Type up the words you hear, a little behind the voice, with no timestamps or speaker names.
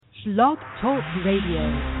Blog Talk Radio.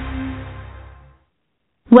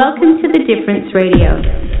 Welcome to the Difference Radio.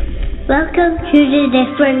 Welcome to the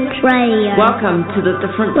Difference Radio. Welcome to the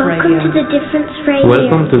Difference Radio. Welcome to the Difference Radio.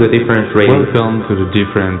 Welcome to the Difference Radio. Welcome to the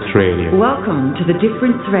Difference Radio. Welcome to the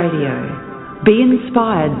Difference Radio. Be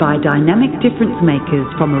inspired by dynamic difference makers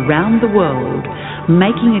from around the world,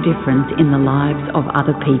 making a difference in the lives of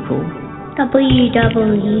other people.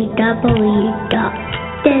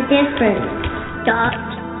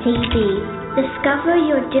 www.thedifference.tv. Discover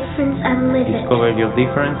your difference and live it. Discover your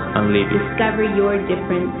difference and live it. Discover your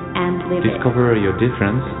difference and live it. Discover your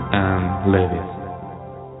difference and live it.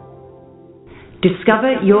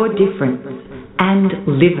 Discover your difference and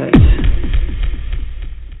live it.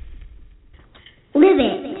 Live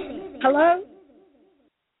it.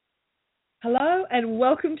 Hello, and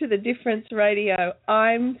welcome to the Difference Radio.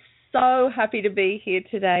 I'm so happy to be here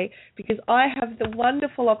today because I have the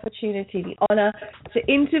wonderful opportunity, the honour, to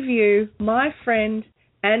interview my friend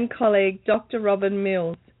and colleague, Dr. Robyn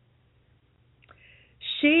Mills.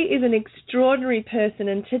 She is an extraordinary person,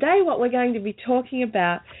 and today what we're going to be talking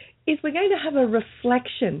about is we're going to have a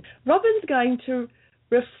reflection. Robyn's going to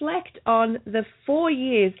reflect on the 4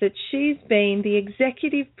 years that she's been the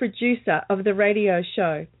executive producer of the radio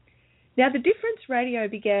show. Now, the Difference Radio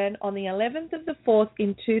began on the 11th of the 4th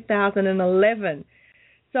in 2011.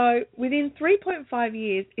 So within 3.5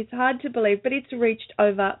 years, it's hard to believe, but it's reached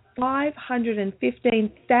over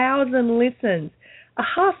 515,000 listens,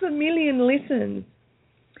 500,000 listens.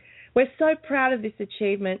 We're so proud of this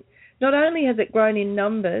achievement. Not only has it grown in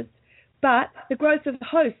numbers, but the growth of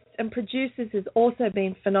hosts and producers has also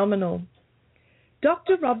been phenomenal.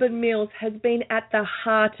 Dr. Robyn Mills has been at the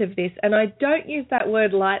heart of this, and I don't use that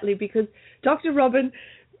word lightly because Dr. Robyn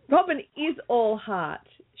is all heart.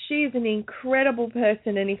 She is an incredible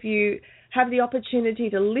person, and if you have the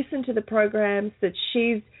opportunity to listen to the programs that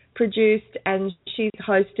she's produced and she's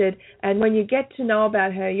hosted, and when you get to know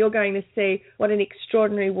about her, you're going to see what an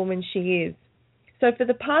extraordinary woman she is. So for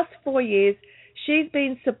the past 4 years, she's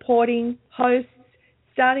been supporting hosts,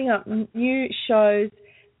 starting up new shows,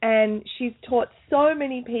 and she's taught so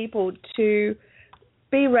many people to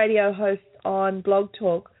be radio hosts on Blog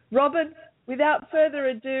Talk. Robyn, without further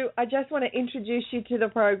ado, I just want to introduce you to the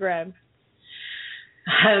program.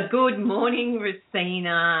 Good morning,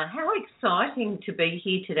 Rosina. How exciting to be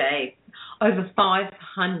here today. Over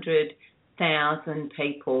 500,000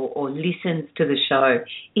 people or listens to the show.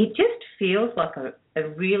 It just feels like a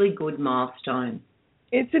really good milestone.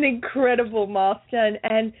 It's an incredible milestone,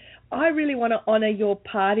 and I really want to honour your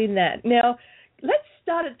part in that. Now, let's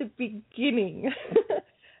start at the beginning.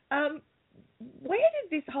 Where did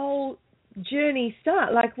this whole journey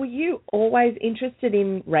start? Like, were you always interested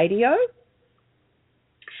in radio?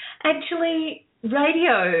 Actually,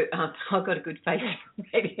 radio, I've got a good face for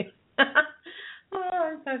radio.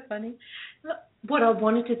 Oh, it's so funny. What I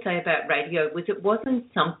wanted to say about radio was it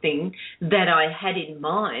wasn't something that I had in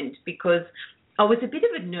mind because I was a bit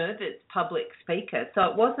of a nervous public speaker, so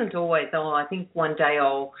it wasn't always, I think one day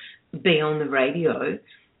I'll be on the radio.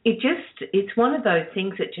 It's one of those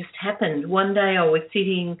things that just happened. One day I was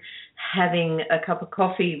sitting having a cup of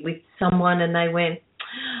coffee with someone and they went,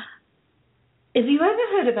 "Have you ever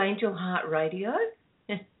heard of Angel Heart Radio?"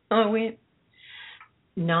 I went,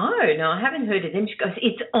 No, I haven't heard of them. She goes,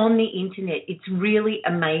 "It's on the internet. It's really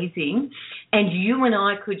amazing. And you and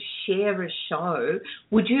I could share a show.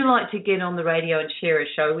 Would you like to get on the radio and share a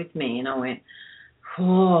show with me?" And I went,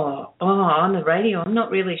 on the radio, I'm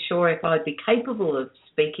not really sure if I'd be capable of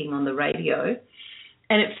speaking on the radio.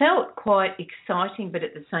 And it felt quite exciting, but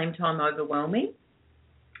at the same time overwhelming.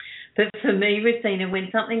 But for me, Rosina,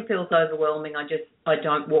 when something feels overwhelming, I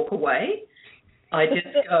don't walk away. I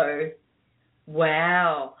just go,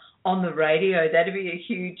 wow, on the radio, that'd be a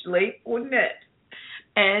huge leap, wouldn't it?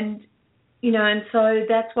 And, and so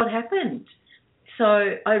that's what happened.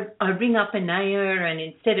 So I ring up Anaya, and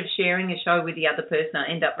instead of sharing a show with the other person, I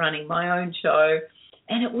end up running my own show.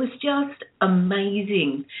 And it was just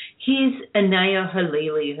amazing. Here's Anaya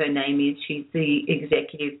Halili, her name is. She's the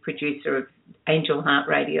executive producer of Angel Heart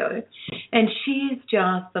Radio. And she is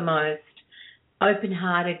just the most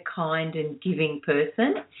open-hearted, kind and giving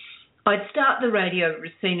person. I'd start the radio,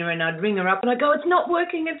 Rosina, and I'd ring her up and I'd go, it's not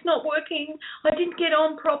working. I didn't get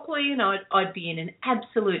on properly. And I'd be in an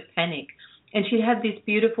absolute panic. And she'd have this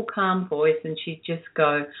beautiful, calm voice and she'd just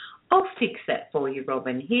go, "I'll fix that for you,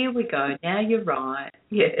 Robyn. Here we go. Now you're right."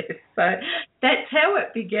 Yes. So that's how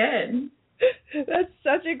it began. That's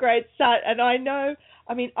such a great start. And I know,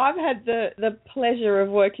 I've had the pleasure of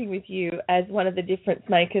working with you as one of the difference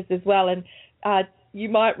makers as well. And you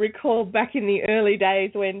might recall back in the early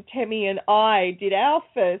days when Temmie and I did our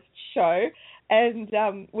first show, and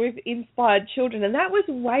we've inspired children. And that was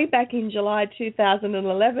way back in July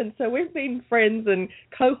 2011. So we've been friends and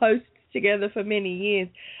co-hosts together for many years.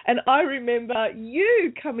 And I remember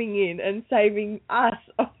you coming in and saving us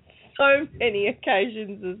on so many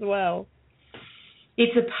occasions as well.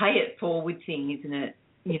 It's a pay it forward thing, isn't it?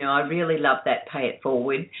 You know, I really love that pay it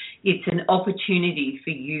forward. It's an opportunity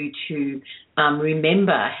for you to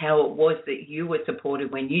remember how it was that you were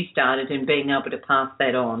supported when you started and being able to pass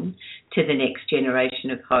that on to the next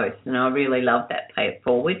generation of hosts. And I really love that pay it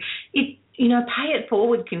forward. Pay it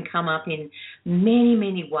forward can come up in many,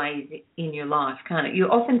 many ways in your life, can't it? You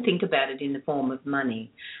often think about it in the form of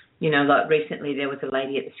money. You know, like recently there was a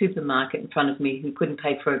lady at the supermarket in front of me who couldn't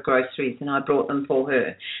pay for her groceries, and I brought them for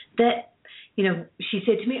her. That, you know, she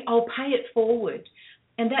said to me, I'll pay it forward.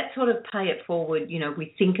 And that sort of pay it forward, you know,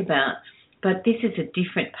 we think about, but this is a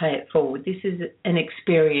different pay it forward. This is an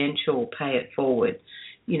experiential pay it forward.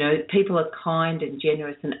 You know, people are kind and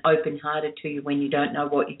generous and open-hearted to you when you don't know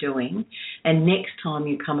what you're doing. And next time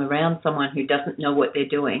you come around someone who doesn't know what they're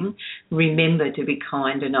doing, remember to be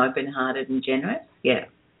kind and open-hearted and generous. Yeah.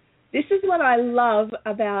 This is what I love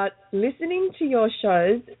about listening to your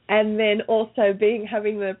shows, and then also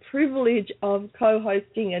having the privilege of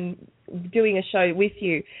co-hosting and doing a show with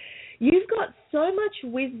you. You've got so much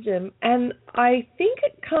wisdom, and I think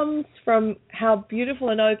it comes from how beautiful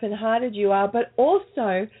and open-hearted you are, but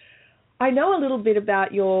also I know a little bit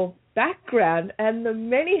about your background and the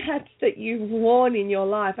many hats that you've worn in your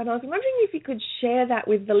life, and I was wondering if you could share that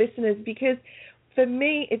with the listeners, because for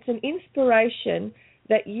me it's an inspiration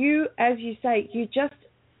that you, as you say, you just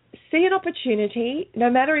see an opportunity, no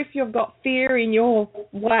matter if you've got fear in your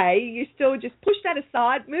way, you still just push that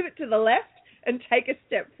aside, move it to the left and take a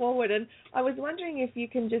step forward. And I was wondering if you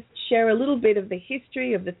can just share a little bit of the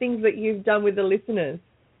history of the things that you've done with the listeners.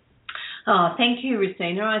 Oh, thank you,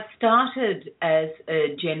 Rosina. I started as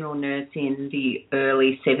a general nurse in the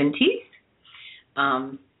early 70s.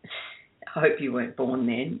 I hope you weren't born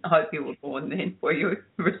then. I hope you were born then, were you,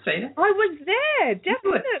 Rosina? I was there,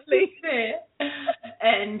 definitely. There.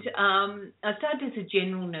 And I started as a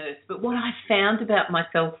general nurse, but what I found about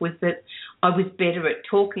myself was that I was better at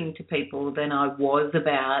talking to people than I was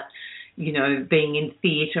about, you know, being in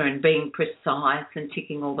theatre and being precise and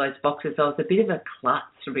ticking all those boxes. I was a bit of a klutz,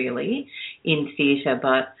 really, in theatre,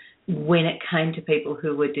 but when it came to people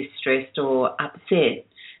who were distressed or upset,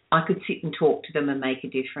 I could sit and talk to them and make a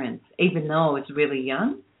difference, even though I was really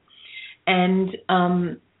young. And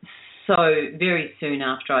so very soon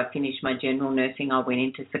after I finished my general nursing, I went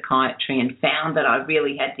into psychiatry and found that I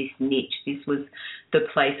really had this niche. This was the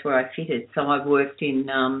place where I fitted. So I worked in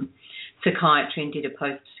psychiatry and did a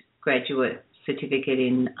postgraduate certificate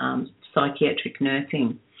in psychiatric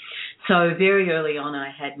nursing. So very early on I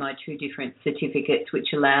had my two different certificates, which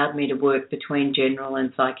allowed me to work between general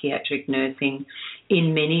and psychiatric nursing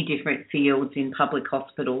in many different fields in public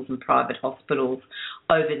hospitals and private hospitals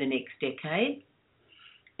over the next decade.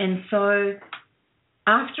 And so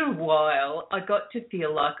after a while, I got to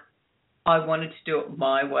feel like I wanted to do it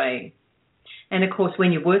my way. And, of course,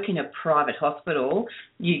 when you work in a private hospital,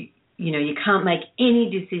 you can't make any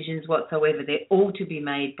decisions whatsoever. They're all to be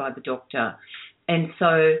made by the doctor. And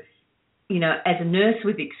so, you know, as a nurse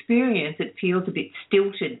with experience, it feels a bit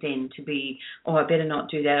stilted then to be, I better not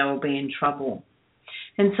do that, I'll be in trouble.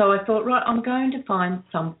 And so I thought, right, I'm going to find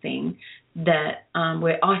something that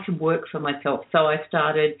where I can work for myself. So I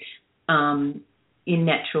started in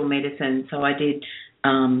natural medicine. So I did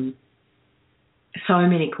so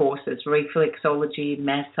many courses, reflexology,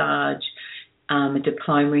 massage, a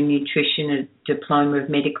diploma in nutrition, a diploma of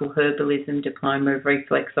medical herbalism, diploma of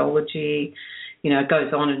reflexology. You know, it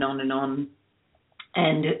goes on and on and on.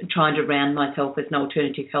 And trying to round myself as an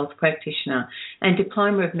alternative health practitioner, and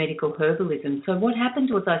diploma of medical herbalism. So what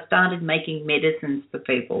happened was I started making medicines for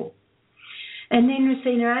people. And then,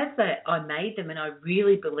 Rosina, as I made them, and I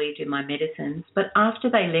really believed in my medicines, but after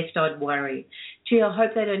they left, I'd worry, gee, I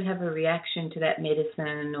hope they don't have a reaction to that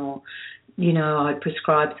medicine, or, you know, I'd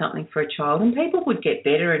prescribe something for a child, and people would get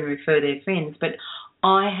better and refer their friends, but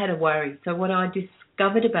I had a worry. So what I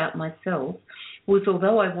discovered about myself was,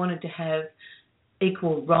 although I wanted to have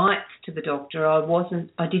equal rights to the doctor, I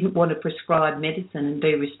didn't want to prescribe medicine and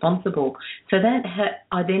be responsible. So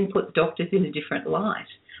I then put doctors in a different light,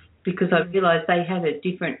 because I realised they had a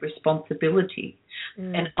different responsibility,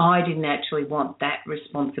 and I didn't actually want that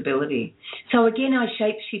responsibility. So again, I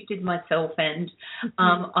shape-shifted myself, and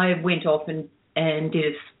I went off and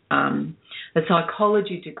did a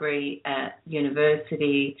psychology degree at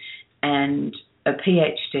university and a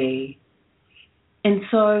PhD. And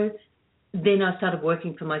so then I started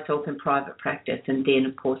working for myself in private practice, and then,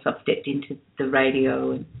 of course, I've stepped into the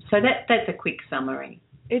radio. And so that's a quick summary.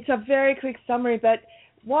 It's a very quick summary, but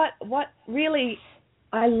what really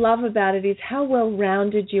I love about it is how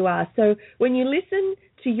well-rounded you are. So when you listen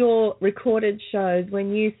to your recorded shows,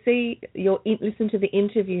 when you listen to the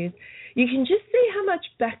interviews, you can just see how much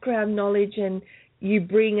background knowledge and you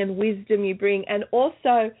bring and wisdom you bring, and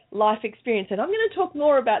also life experience. And I'm going to talk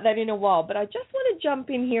more about that in a while, but I just want to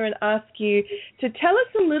jump in here and ask you to tell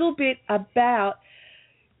us a little bit about,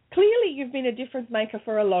 clearly you've been a difference maker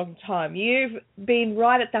for a long time. You've been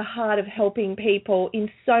right at the heart of helping people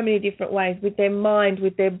in so many different ways, with their mind,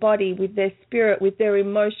 with their body, with their spirit, with their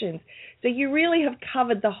emotions. So you really have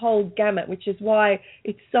covered the whole gamut, which is why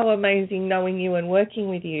it's so amazing knowing you and working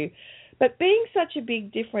with you. But being such a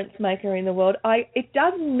big difference maker in the world, it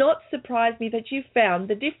does not surprise me that you found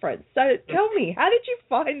the difference. So tell me, how did you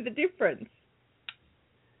find the difference?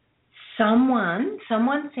 Someone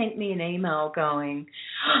sent me an email going,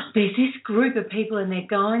 there's this group of people and they're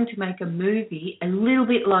going to make a movie a little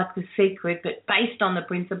bit like The Secret, but based on the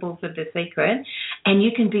principles of The Secret, and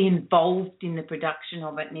you can be involved in the production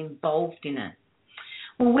of it and involved in it.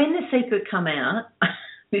 Well, when The Secret come out,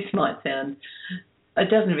 this might sound... It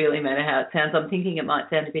doesn't really matter how it sounds. I'm thinking it might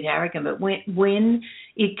sound a bit arrogant, but when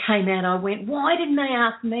it came out, I went, why didn't they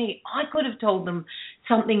ask me? I could have told them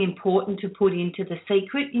something important to put into The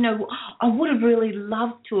Secret. You know, I would have really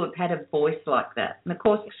loved to have had a voice like that. And, of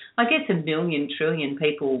course, I guess a million trillion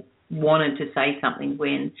people wanted to say something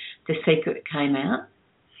when The Secret came out.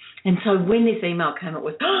 And so when this email came, it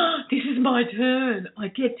was, this is my turn. I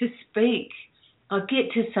get to speak. I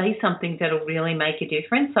get to say something that'll really make a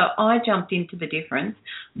difference. So I jumped into the difference,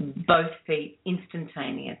 both feet,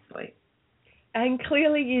 instantaneously. And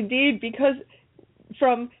clearly you did, because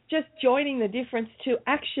from just joining the difference to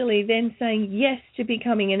actually then saying yes to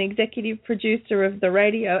becoming an executive producer of the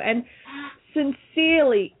radio, and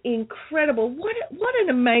sincerely incredible. What an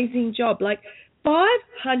amazing job. Like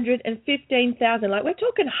 515,000, like we're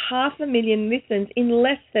talking 500,000 listens in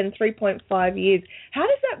less than 3.5 years. How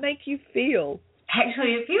does that make you feel?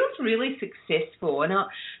 Actually, it feels really successful. And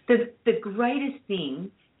the greatest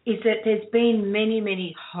thing is that there's been many,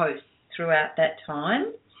 many hosts throughout that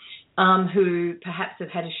time who perhaps have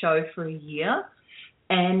had a show for a year,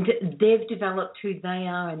 and they've developed who they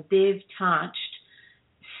are, and they've touched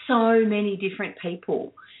so many different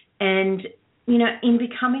people. And, you know, in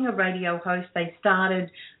becoming a radio host, they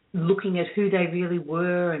started looking at who they really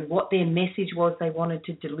were and what their message was they wanted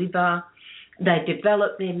to deliver. They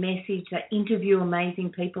develop their message, they interview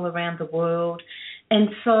amazing people around the world.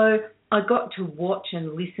 And so I got to watch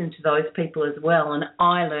and listen to those people as well, and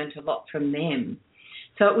I learned a lot from them.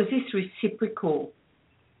 So it was this reciprocal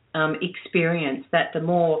experience that the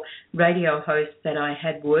more radio hosts that I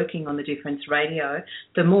had working on the Difference Radio,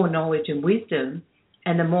 the more knowledge and wisdom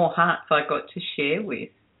and the more hearts I got to share with.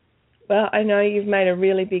 Well, I know you've made a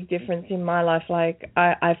really big difference in my life. Like,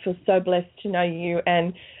 I feel so blessed to know you,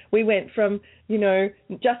 and we went from, you know,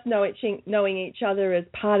 just knowing each other as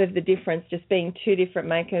part of the difference, just being two different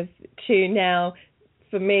makers, to now,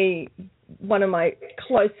 for me, one of my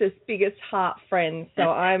closest, biggest heart friends. So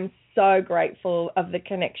I'm so grateful of the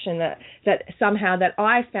connection that somehow that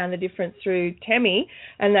I found the difference through Temi,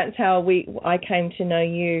 and that's how I came to know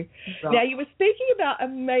you. Right. Now, you were speaking about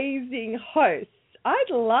amazing hosts.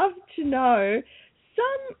 I'd love to know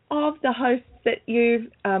some of the hosts that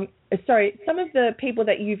some of the people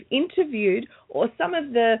that you've interviewed, or some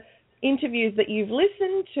of the interviews that you've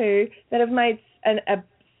listened to that have made a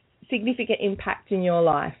significant impact in your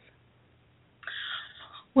life.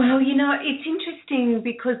 Well, you know, it's interesting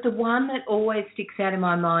because the one that always sticks out in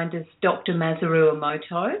my mind is Dr. Masaru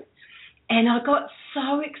Emoto. And I got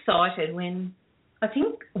so excited when, I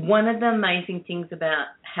think one of the amazing things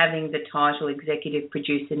about having the title executive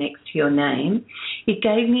producer next to your name, it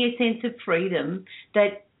gave me a sense of freedom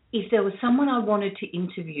that if there was someone I wanted to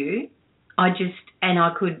interview, and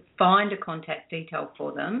I could find a contact detail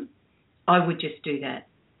for them, I would just do that.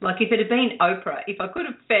 Like if it had been Oprah, if I could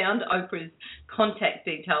have found Oprah's contact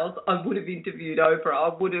details, I would have interviewed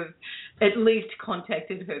Oprah. I would have at least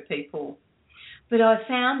contacted her people. But I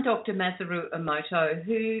found Dr. Masaru Emoto,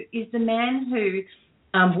 who is the man who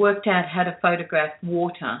worked out how to photograph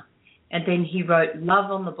water. And then he wrote love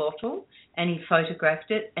on the bottle and he photographed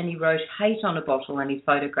it, and he wrote hate on a bottle and he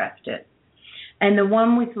photographed it. And the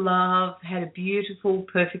one with love had a beautiful,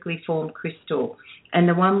 perfectly formed crystal. And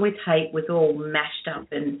the one with hate was all mashed up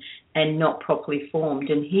and not properly formed.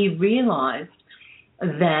 And he realised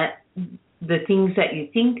that the things that you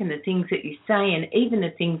think and the things that you say and even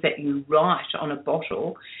the things that you write on a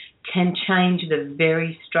bottle can change the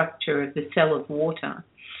very structure of the cell of water.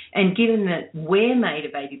 And given that we're made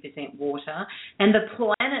of 80% water and the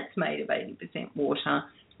planet's made of 80% water,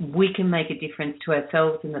 we can make a difference to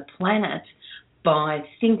ourselves and the planet by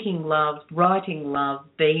thinking love, writing love,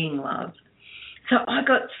 being love. So I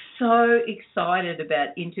got so excited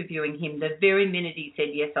about interviewing him. The very minute he said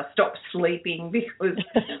yes, I stopped sleeping because,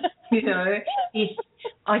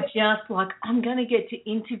 I just I'm going to get to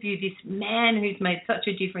interview this man who's made such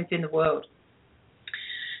a difference in the world.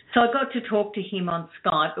 So I got to talk to him on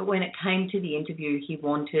Skype, but when it came to the interview, he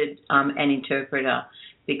wanted an interpreter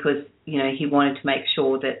because, he wanted to make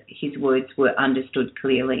sure that his words were understood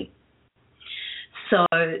clearly. So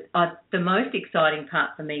the most exciting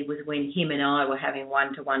part for me was when him and I were having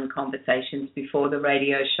one-to-one conversations before the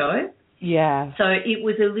radio show. Yeah. So it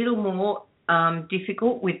was a little more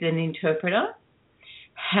difficult with an interpreter.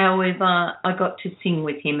 However, I got to sing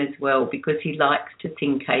with him as well because he likes to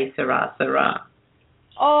sing K Sarah Sarah.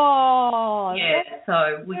 Oh. Yeah,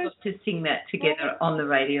 so we got to sing that together on the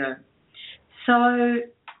radio. So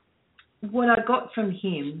what I got from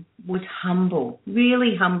him was humble,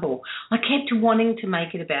 really humble. I kept wanting to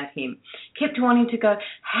make it about him, kept wanting to go,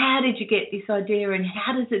 how did you get this idea and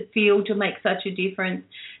how does it feel to make such a difference?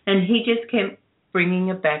 And he just kept bringing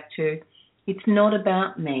it back to, it's not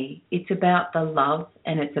about me, it's about the love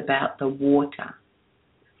and it's about the water.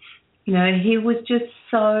 He was just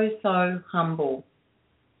so, so humble.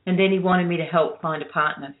 And then he wanted me to help find a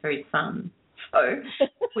partner for his son. So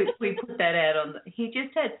we put that out on. He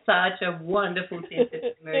just had such a wonderful sense of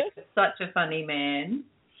humor. Such a funny man.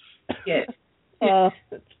 Yes. Oh,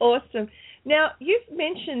 that's awesome. Now, you've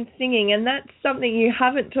mentioned singing, and that's something you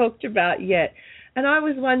haven't talked about yet. And I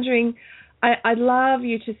was wondering, I'd love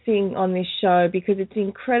you to sing on this show because it's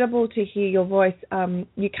incredible to hear your voice.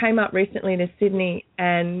 You came up recently to Sydney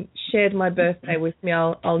and shared my birthday with me.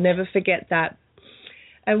 I'll never forget that.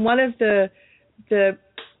 And one of the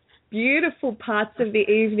beautiful parts of the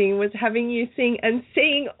evening was having you sing and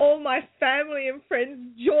seeing all my family and friends'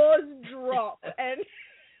 jaws drop and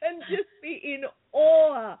just be in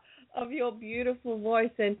awe of your beautiful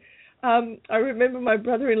voice. And I remember my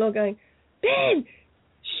brother-in-law going, Ben,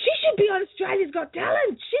 she should be on Australia's Got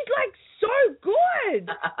Talent. She's so good.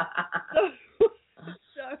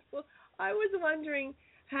 So I was wondering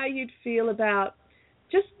how you'd feel about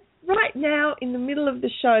just right now in the middle of the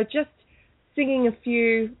show, just singing a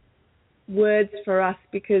few words for us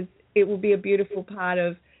because it will be a beautiful part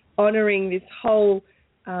of honouring this whole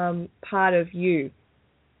part of you.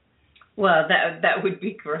 Well, that would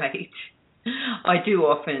be great. I do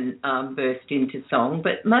often burst into song,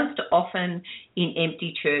 but most often in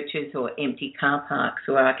empty churches or empty car parks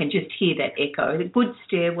where I can just hear that echo. A good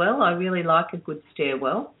stairwell, I really like a good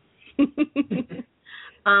stairwell.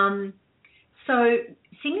 So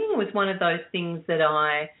singing was one of those things that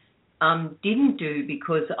I didn't do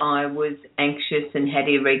because I was anxious and had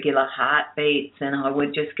irregular heartbeats and I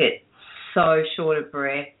would just get so short of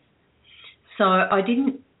breath. So I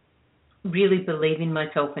didn't really believe in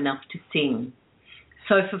myself enough to sing.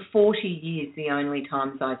 So for 40 years, the only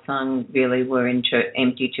times I sung really were in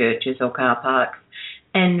empty churches or car parks,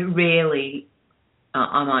 and rarely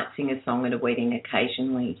I might sing a song at a wedding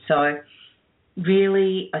occasionally. So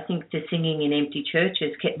really, I think the singing in empty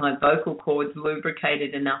churches kept my vocal cords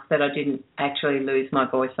lubricated enough that I didn't actually lose my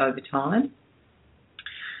voice over time.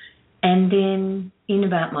 And then in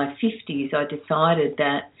about my 50s, I decided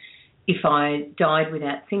that if I died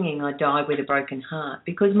without singing, I died with a broken heart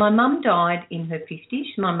because my mum died in her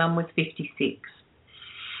 50s. My mum was 56.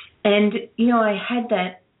 And, I had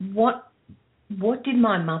that, what did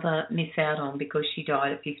my mother miss out on because she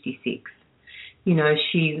died at 56?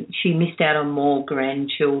 She missed out on more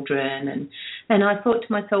grandchildren. And I thought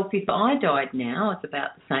to myself, if I died now, I was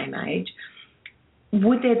about the same age,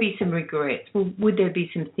 would there be some regrets? Would there be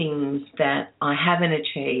some things that I haven't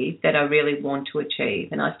achieved that I really want to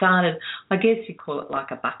achieve? And I started, I guess you call it like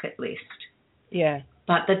a bucket list. Yeah.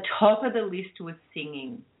 But the top of the list was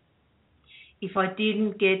singing. If I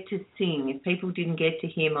didn't get to sing, if people didn't get to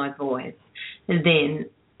hear my voice, then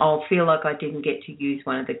I'll feel like I didn't get to use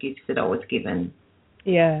one of the gifts that I was given.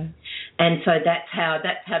 Yeah. And so that's how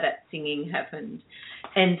that singing happened.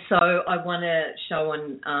 And so I won a show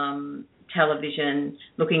on television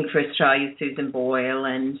looking for Australia's Susan Boyle,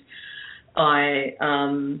 and I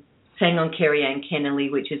sang on Kerry Ann Kennelly,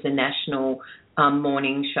 which is a national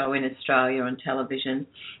morning show in Australia on television,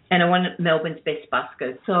 and I won Melbourne's Best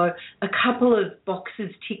Busker. So a couple of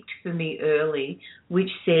boxes ticked for me early, which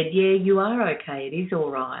said, yeah, you are okay, it is all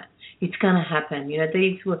right, it's going to happen.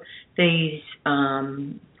 These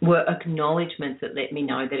were acknowledgements that let me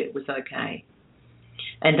know that it was okay.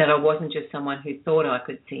 and that I wasn't just someone who thought I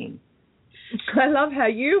could sing. I love how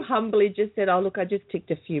you humbly just said, "Oh, look, I just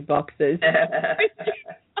ticked a few boxes."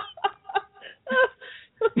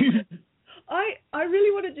 I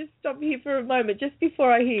really want to just stop here for a moment just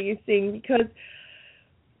before I hear you sing, because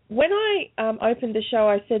when I opened the show,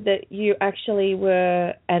 I said that you actually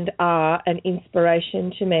were and are an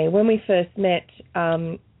inspiration to me. When we first met,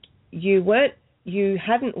 you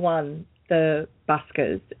hadn't won the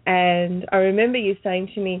buskers, and I remember you saying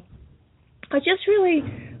to me, "I just really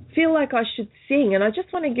feel like I should sing, and I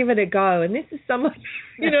just want to give it a go." And this is someone,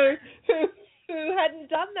 who hadn't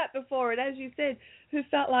done that before, and as you said, who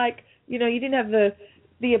felt like, you didn't have the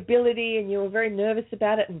ability, and you were very nervous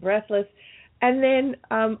about it and breathless. And then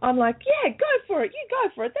I'm like, "Yeah, go for it. You go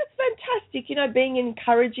for it. That's fantastic." Being an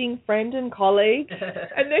encouraging friend and colleague.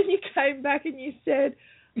 And then you came back and you said,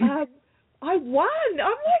 "I won." I'm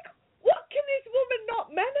like, what can this woman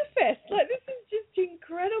not manifest? Like, this is just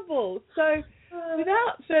incredible. So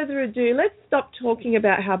without further ado, let's stop talking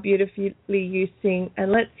about how beautifully you sing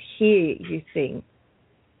and let's hear you sing.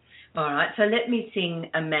 All right, so let me sing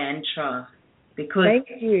a mantra, because Thank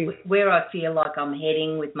you. Where I feel like I'm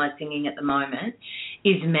heading with my singing at the moment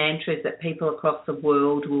is mantras that people across the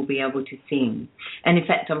world will be able to sing. And in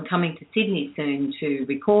fact, I'm coming to Sydney soon to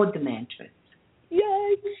record the mantras.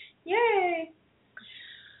 Yay! Yay!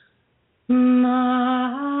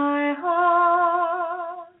 My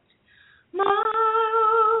heart, my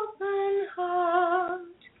open heart,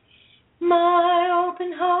 my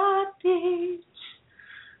open heart beats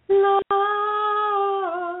love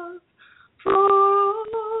for all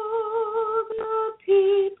the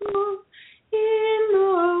people in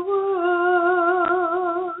the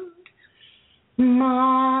world.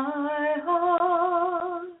 My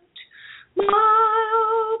heart, my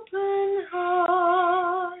open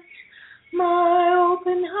heart, my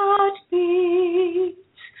open heart beats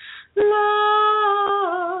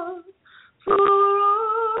love for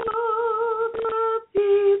all the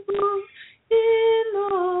people in the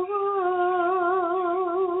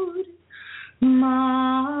world.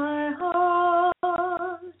 My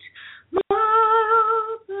heart, my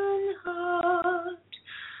open heart,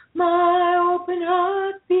 my open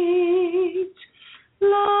heart beats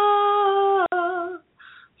love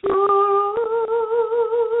for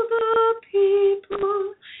all the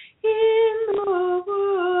people in the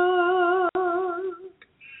world.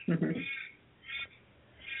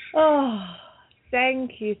 Oh,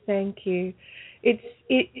 thank you, thank you. It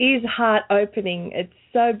is heart opening. It's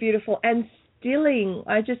so beautiful and stilling.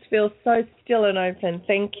 I just feel so still and open.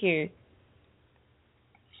 Thank you.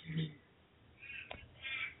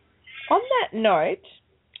 On that note,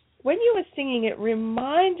 when you were singing, it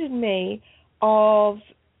reminded me of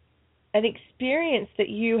an experience that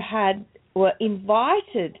you were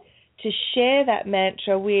invited to share that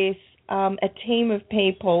mantra with a team of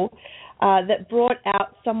people that brought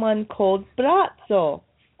out someone called Brazzo.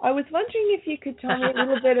 I was wondering if you could tell me a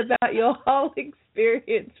little bit about your whole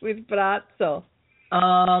experience with Brazzo.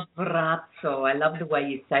 Oh, Brazzo. I love the way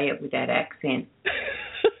you say it with that accent.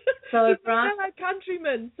 So He's a fellow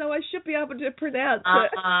countryman, so I should be able to pronounce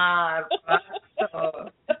it.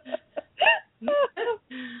 Brazzo.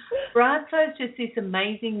 Brazzo's just this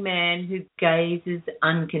amazing man who gazes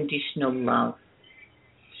unconditional love.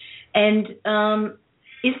 And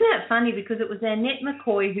isn't that funny? Because it was Annette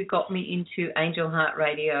McCoy who got me into Angel Heart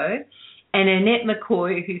Radio, and Annette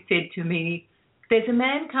McCoy who said to me, "There's a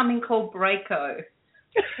man coming called Braco."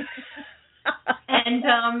 And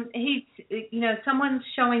he's, someone's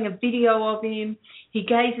showing a video of him. He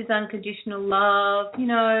gazes unconditional love.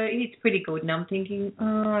 He's pretty good. And I'm thinking,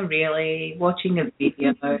 oh, really? Watching a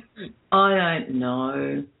video? I don't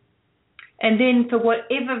know. And then for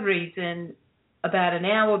whatever reason, about an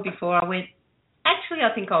hour before, I went, actually, I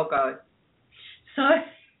think I'll go. So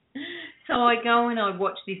I go and I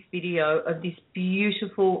watch this video of this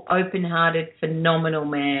beautiful, open-hearted, phenomenal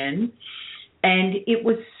man. And it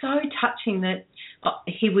was so touching that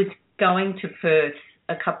he was going to Perth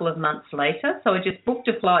a couple of months later. So I just booked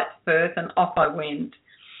a flight to Perth and off I went.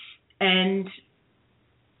 And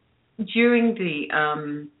during the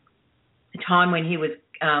time when he was,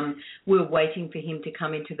 we were waiting for him to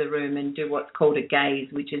come into the room and do what's called a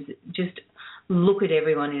gaze, which is just look at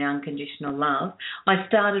everyone in unconditional love. I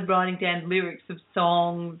started writing down lyrics of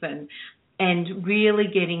songs and really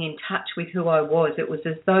getting in touch with who I was. It was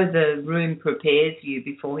as though the room prepares you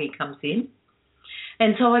before he comes in.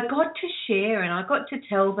 And so I got to share and I got to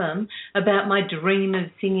tell them about my dream of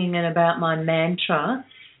singing and about my mantra.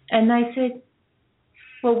 And they said,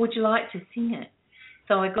 well, would you like to sing it?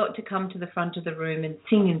 So I got to come to the front of the room and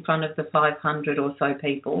sing in front of the 500 or so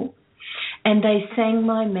people. And they sang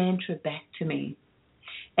my mantra back to me.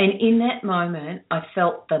 And in that moment, I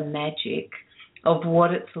felt the magic of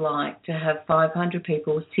what it's like to have 500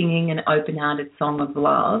 people singing an open-hearted song of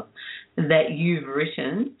love that you've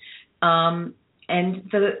written. And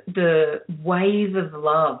the wave of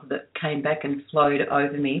love that came back and flowed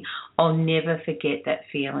over me, I'll never forget that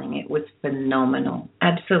feeling. It was phenomenal,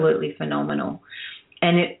 absolutely phenomenal.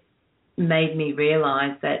 And it made me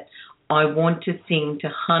realise that I want to sing to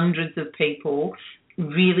hundreds of people,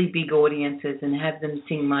 really big audiences, and have them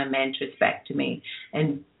sing my mantras back to me.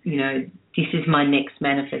 And, you know, this is my next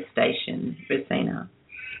manifestation, Rosina.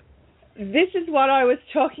 This is what I was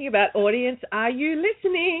talking about, audience. Are you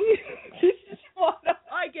listening? This is what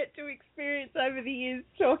I get to experience over the years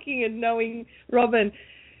talking and knowing Robyn.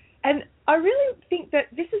 And I really think that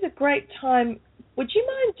this is a great time. Would you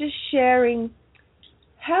mind just sharing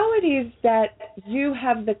how it is that you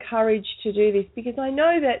have the courage to do this? Because I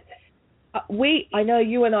know that I know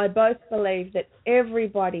you and I both believe that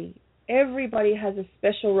everybody has a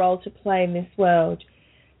special role to play in this world.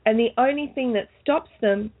 And the only thing that stops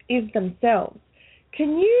them is themselves.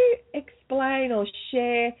 Can you explain or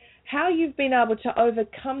share how you've been able to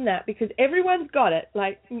overcome that? Because everyone's got it.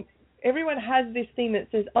 Like, everyone has this thing that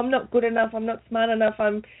says, I'm not good enough, I'm not smart enough,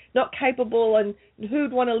 I'm not capable, and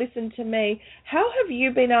who'd want to listen to me? How have you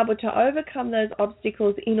been able to overcome those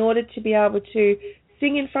obstacles in order to be able to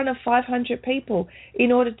sing in front of 500 people,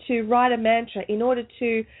 in order to write a mantra, in order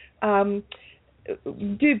to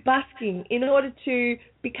do busking, in order to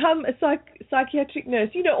become a psychiatric nurse?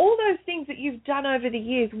 You know, all those things that you've done over the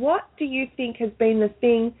years. What do you think has been the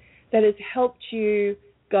thing that has helped you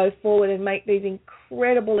go forward and make these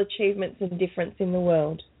incredible achievements and difference in the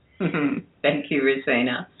world? Thank you,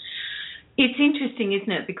 Rosina. It's interesting,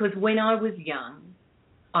 isn't it? Because when I was young,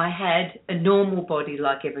 I had a normal body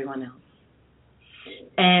like everyone else.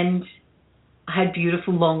 And I had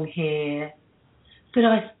beautiful long hair. But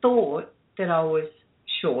I thought that I was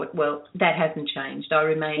short. Well, that hasn't changed. I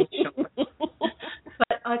remain short.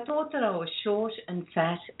 But I thought that I was short and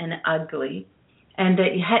fat and ugly, and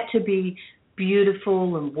that you had to be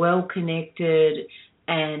beautiful and well-connected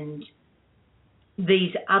and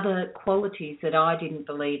these other qualities that I didn't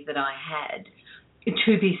believe that I had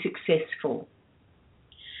to be successful.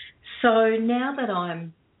 So now that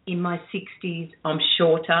I'm in my 60s, I'm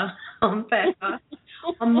shorter, I'm fatter,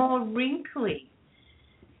 I'm more wrinkly.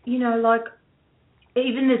 You know, like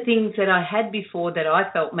even the things that I had before that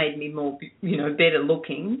I felt made me more, you know, better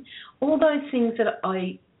looking, all those things that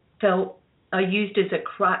I felt I used as a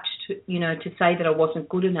crutch to, you know, to say that I wasn't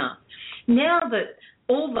good enough. Now that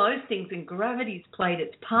all those things and gravity's played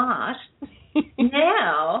its part,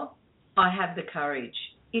 now I have the courage.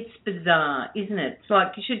 It's bizarre, isn't it? It's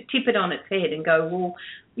like you should tip it on its head and go, well,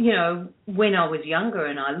 you know, when I was younger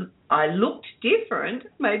and I looked different,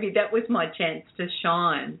 maybe that was my chance to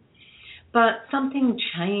shine. But something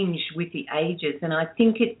changed with the ages, and I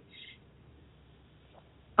think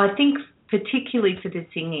particularly for the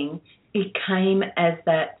singing, it came as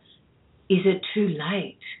that, is it too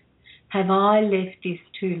late? Have I left this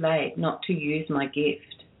too late not to use my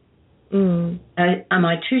gift? Am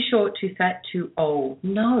I too short, too fat, too old?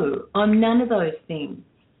 No, I'm none of those things.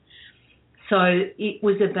 So it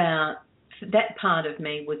was about, that part of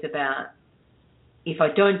me was about, if I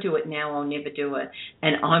don't do it now, I'll never do it,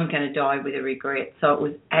 and I'm going to die with a regret. So it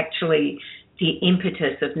was actually the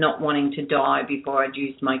impetus of not wanting to die before I'd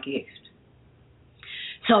used my gift.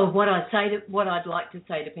 So what I'd like to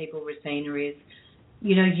say to people, Rosina, is,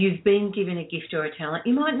 you know, you've been given a gift or a talent.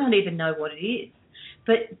 You might not even know what it is,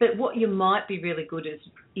 but what you might be really good at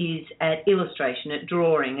is at illustration, at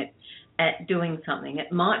drawing, at doing something.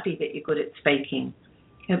 It might be that you're good at speaking.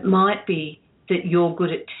 It might be that you're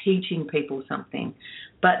good at teaching people something,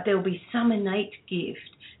 but there'll be some innate gift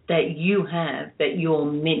that you have that you're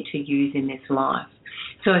meant to use in this life.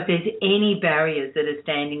 So if there's any barriers that are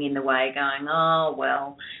standing in the way going, oh,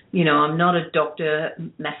 well, you know, I'm not a Dr.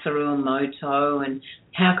 Masaru Emoto, and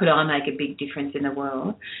how could I make a big difference in the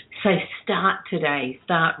world? Say, start today,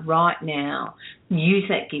 start right now. Use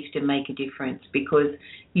that gift to make a difference, because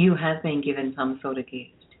you have been given some sort of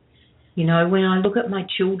gift. You know, when I look at my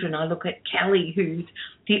children, I look at Kelly, who's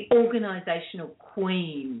the organisational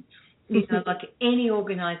queen. You know, like any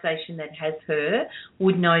organisation that has her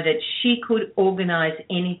would know that she could organise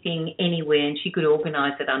anything, anywhere, and she could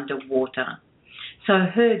organise it underwater. So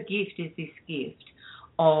her gift is this gift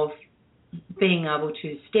of being able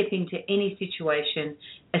to step into any situation,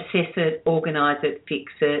 assess it, organise it,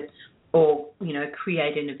 fix it, or, you know,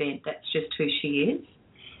 create an event. That's just who she is.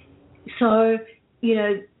 So, you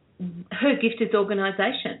know, her gift is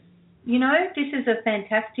organisation. you know, this is a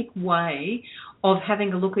fantastic way of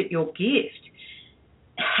having a look at your gift.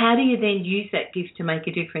 How do you then use that gift to make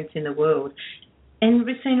a difference in the world? And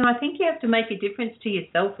Rosina, I think you have to make a difference to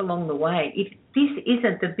yourself along the way. If this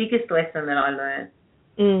isn't the biggest lesson that I learned,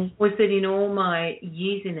 was that in all my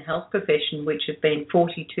years in the health profession, which have been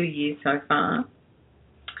 42 years so far,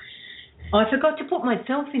 I forgot to put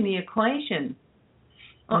myself in the equation.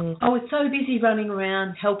 I was so busy running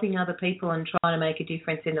around helping other people and trying to make a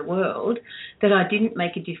difference in the world that I didn't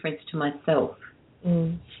make a difference to myself.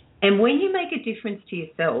 And when you make a difference to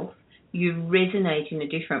yourself, you resonate in a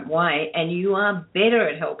different way, and you are better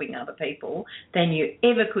at helping other people than you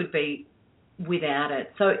ever could be without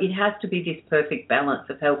it. So it has to be this perfect balance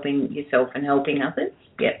of helping yourself and helping others.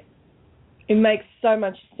 Yep. It makes so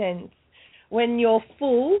much sense. When you're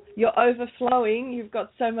full, you're overflowing, you've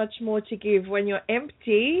got so much more to give. When you're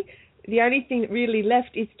empty, the only thing really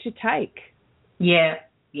left is to take. Yeah.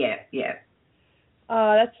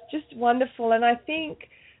 Oh, that's just wonderful. And I think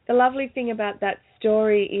the lovely thing about that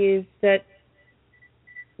story is that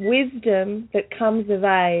wisdom that comes of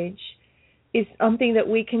age is something that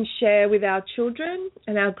we can share with our children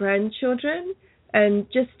and our grandchildren, and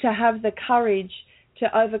just to have the courage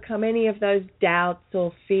to overcome any of those doubts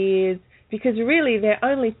or fears, because really they're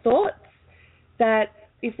only thoughts. That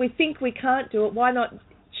if we think we can't do it, why not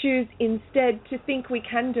choose instead to think we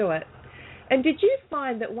can do it? And did you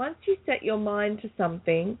find that once you set your mind to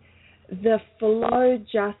something, the flow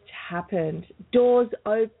just happened? Doors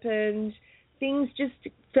opened, things just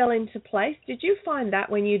fell into place. Did you find that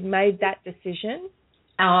when you'd made that decision?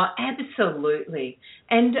 Oh, absolutely.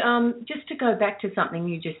 And just to go back to something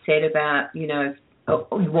you just said about, you know,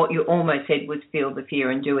 what you almost said was feel the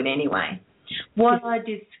fear and do it anyway. What I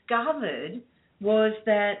discovered was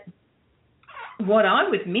that what I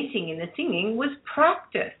was missing in the singing was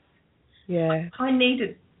practice. Yeah. I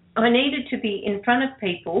needed to be in front of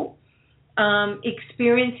people,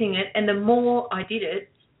 experiencing it, and the more I did it,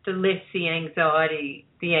 the less the anxiety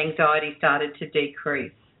started to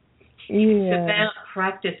decrease. Yeah. It was about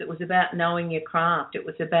practice. It was about knowing your craft. It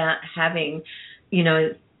was about having, you know,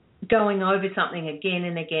 going over something again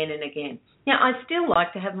and again and again. Now, I still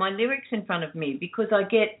like to have my lyrics in front of me because I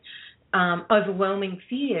get overwhelming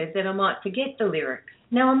fear that I might forget the lyrics.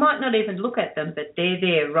 Now, I might not even look at them, but they're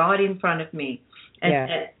there right in front of me, and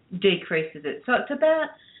that decreases it. So it's about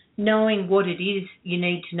knowing what it is you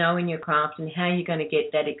need to know in your craft and how you're going to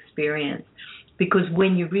get that experience. Because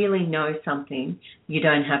when you really know something, you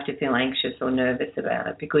don't have to feel anxious or nervous about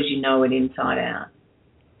it because you know it inside out.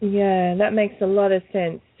 Yeah, that makes a lot of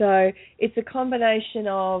sense. So it's a combination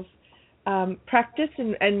of practice,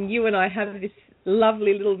 and you and I have this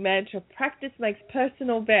lovely little mantra, practice makes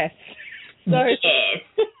personal best. So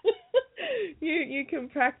yes. you can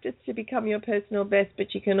practice to become your personal best,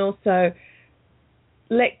 but you can also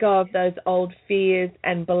let go of those old fears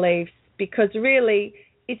and beliefs, because really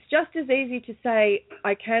it's just as easy to say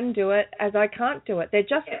I can do it as I can't do it. They're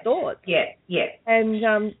just thoughts. Yeah.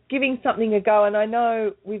 And giving something a go. And I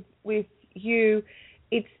know with you,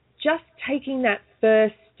 it's just taking that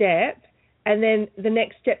first step, and then the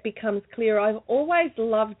next step becomes clear. I've always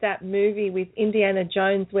loved that movie with Indiana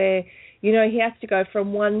Jones where, you know, he has to go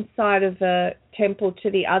from one side of the temple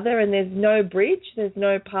to the other, and there's no bridge, there's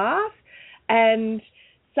no path, and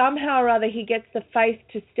somehow or other he gets the faith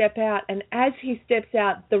to step out, and as he steps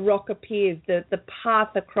out, the rock appears, the path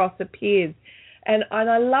across appears. And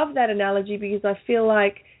I love that analogy because I feel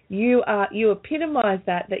like you epitomise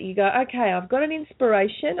that you go, okay, I've got an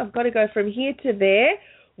inspiration, I've got to go from here to there.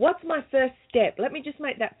 What's my first step? Let me just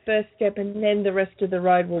make that first step, and then the rest of the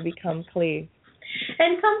road will become clear.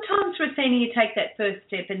 And sometimes, Rosina, you take that first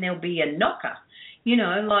step and there'll be a knocker. You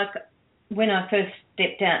know, like when I first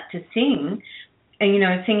stepped out to sing, and, you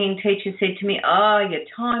know, a singing teacher said to me, oh, your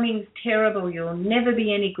timing's terrible, you'll never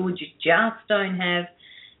be any good, you just don't have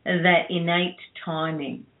that innate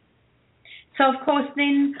timing. So, of course,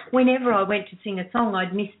 then whenever I went to sing a song,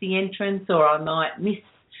 I'd miss the entrance, or I might miss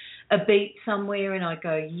a beat somewhere, and I'd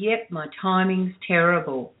go, yep, my timing's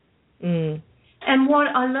terrible. And what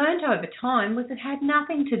I learned over time was it had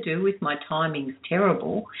nothing to do with my timing's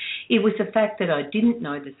terrible. It was the fact that I didn't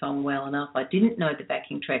know the song well enough. I didn't know the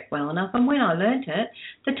backing track well enough. And when I learnt it,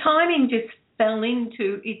 the timing just fell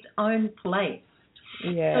into its own place.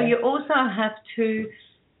 Yeah. So you also have to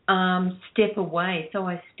step away. So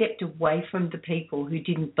I stepped away from the people who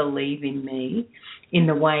didn't believe in me in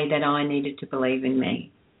the way that I needed to believe in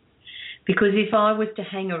me. Because if I was to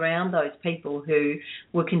hang around those people who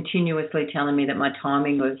were continuously telling me that my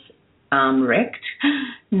timing was wrecked,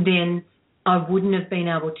 then I wouldn't have been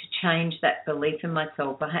able to change that belief in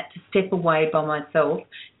myself. I had to step away by myself,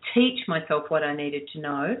 teach myself what I needed to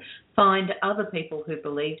know, find other people who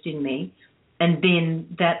believed in me, and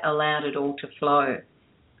then that allowed it all to flow.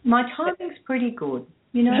 My timing's pretty good,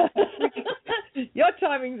 you know. Your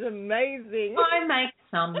timing's amazing. I make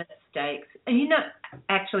some mistakes. And, you know,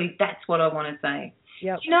 actually, that's what I want to say.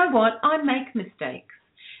 Yep. You know what? I make mistakes.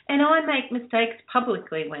 And I make mistakes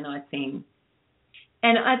publicly when I sing.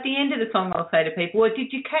 And at the end of the song, I'll say to people, well,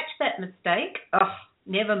 did you catch that mistake? Oh,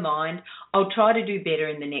 never mind. I'll try to do better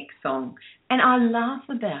in the next song. And I laugh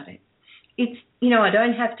about it. It's, you know, I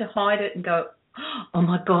don't have to hide it and go, oh,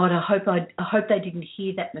 my God, I hope they didn't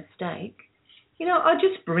hear that mistake. You know, I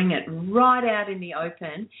just bring it right out in the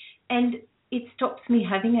open, and it stops me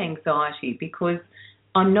having anxiety because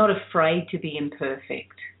I'm not afraid to be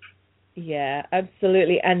imperfect. Yeah,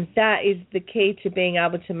 absolutely. And that is the key to being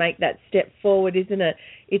able to make that step forward, isn't it?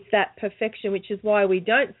 It's that perfection, which is why we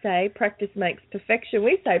don't say practice makes perfection.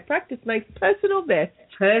 We say practice makes personal best.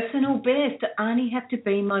 Personal best. I only have to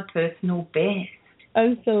be my personal best.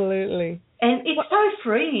 Absolutely. And it's so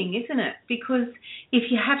freeing, isn't it? Because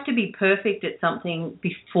if you have to be perfect at something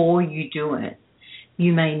before you do it,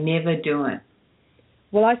 you may never do it.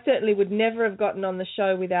 Well, I certainly would never have gotten on the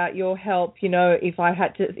show without your help, you know, if I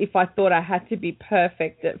thought I had to be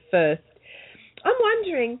perfect at first. I'm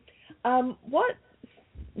wondering what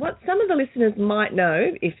some of the listeners might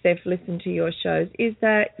know, if they've listened to your shows, is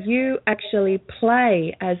that you actually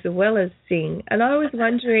play as well as sing. And I was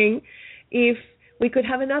wondering if we could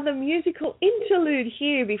have another musical interlude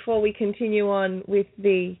here before we continue on with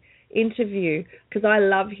the interview, because I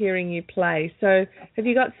love hearing you play. So have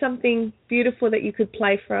you got something beautiful that you could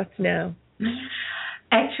play for us now?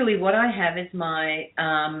 Actually, what I have is my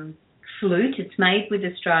flute. It's made with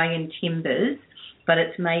Australian timbers, but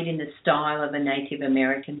it's made in the style of a Native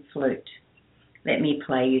American flute. Let me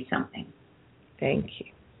play you something. Thank you.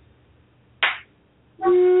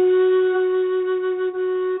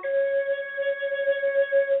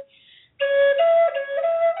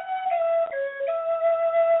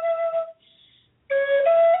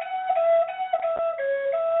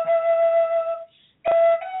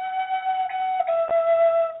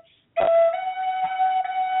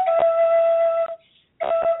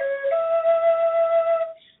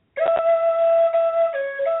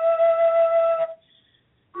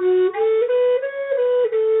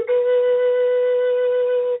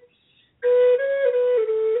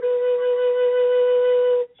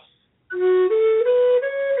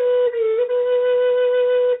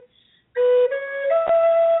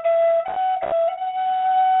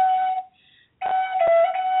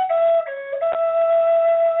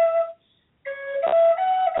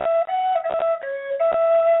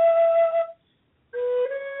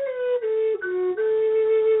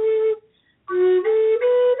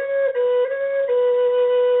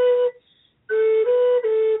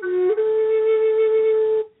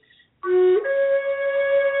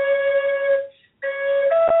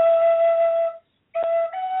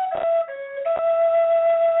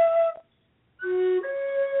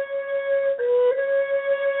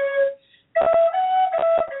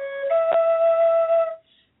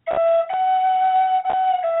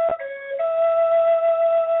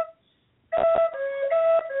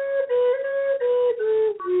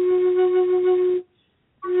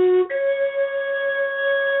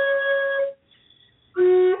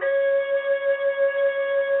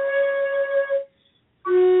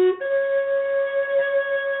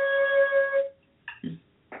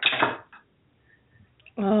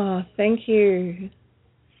 Thank you.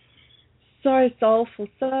 So soulful,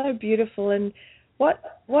 so beautiful. And what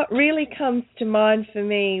really comes to mind for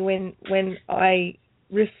me when I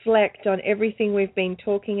reflect on everything we've been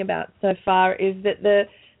talking about so far is that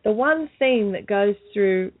the one theme that goes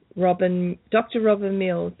through Dr. Robyn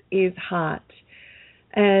Mills is heart.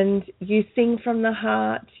 And you sing from the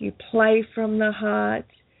heart, you play from the heart,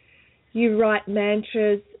 you write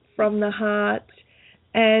mantras from the heart.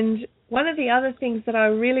 And one of the other things that I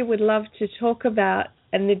really would love to talk about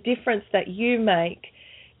and the difference that you make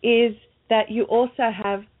is that you also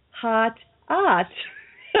have heart art.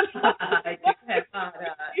 I do have heart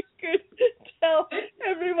art. You could tell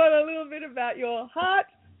everyone a little bit about your heart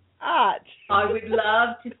art. I would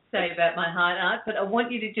love to say about my heart art, but I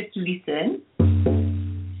want you to just listen.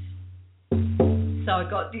 So I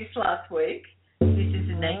got this last week. This is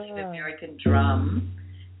a Native American drum,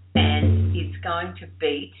 and it's going to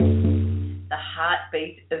beat the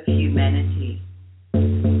heartbeat of humanity.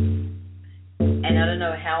 And I don't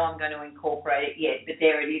know how I'm going to incorporate it yet, but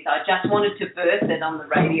there it is. I just wanted to birth it on the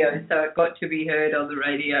radio, so it got to be heard on the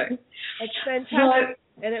radio. It's fantastic.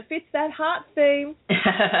 And it fits that heart theme.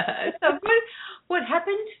 So what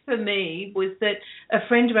happened for me was that a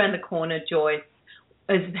friend around the corner, Joyce,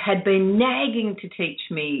 had been nagging to teach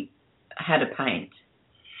me how to paint.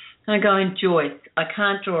 And I go, and Joyce, I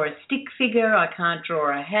can't draw a stick figure, I can't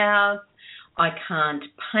draw a house, I can't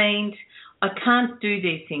paint, I can't do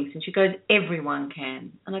these things. And she goes, everyone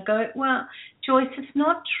can. And I go, well, Joyce, it's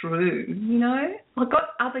not true, you know. I got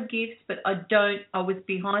other gifts, but I was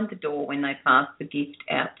behind the door when they passed the gift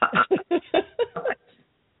out for art.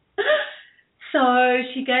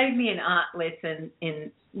 So she gave me an art lesson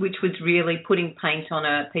which was really putting paint on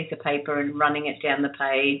a piece of paper and running it down the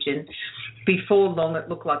page. And before long, it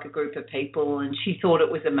looked like a group of people, and she thought it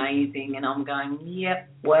was amazing. And I'm going, yep,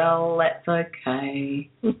 well, that's okay.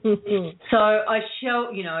 So I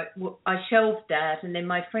shelved that, and then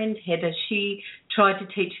my friend Heather, she tried to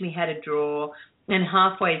teach me how to draw. And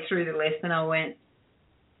halfway through the lesson, I went,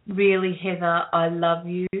 really, Heather, I love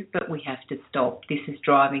you, but we have to stop. This is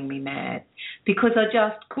driving me mad, because I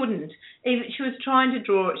just couldn't. Even she was trying to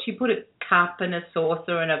draw. She put a cup and a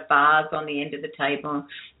saucer and a vase on the end of the table,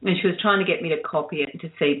 and she was trying to get me to copy it and to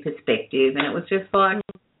see perspective, and it was just like,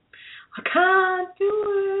 I can't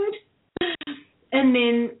do it. And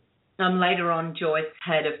then later on, Joyce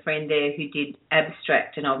had a friend there who did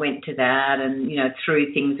abstract, and I went to that and,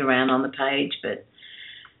 threw things around on the page. But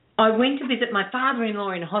I went to visit my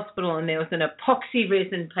father-in-law in hospital, and there was an epoxy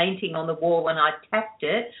resin painting on the wall, and I tapped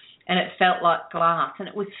it, and it felt like glass, and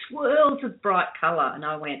it was swirls of bright colour. And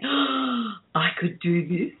I went, I could do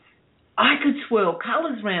this. I could swirl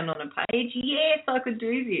colours around on a page. Yes, I could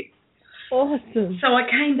do this. Awesome. So I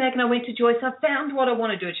came back and I went to Joyce. I found what I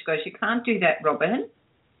want to do. She goes, you can't do that, Robyn.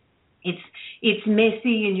 It's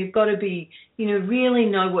messy, and you've got to be, really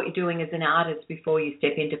know what you're doing as an artist before you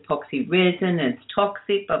step into epoxy resin, and it's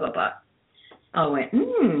toxic, blah, blah, blah. I went,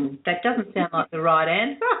 that doesn't sound like the right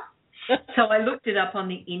answer. So I looked it up on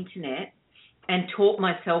the internet and taught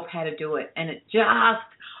myself how to do it. And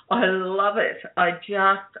I love it. I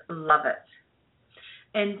just love it.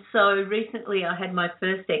 And so recently I had my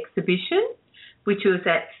first exhibition, which was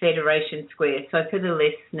at Federation Square. So for the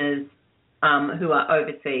listeners who are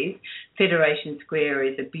overseas, Federation Square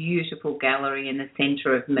is a beautiful gallery in the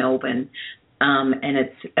centre of Melbourne, and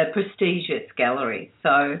it's a prestigious gallery.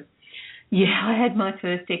 So, yeah, I had my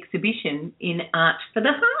first exhibition in Art for the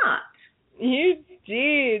Heart. You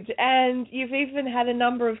did, and you've even had a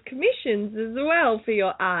number of commissions as well for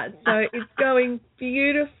your art, so it's going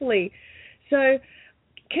beautifully. So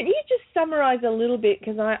can you just summarise a little bit,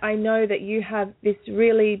 because I know that you have this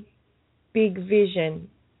really big vision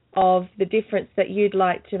of the difference that you'd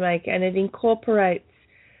like to make, and it incorporates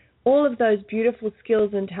all of those beautiful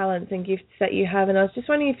skills and talents and gifts that you have. And I was just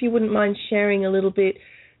wondering if you wouldn't mind sharing a little bit,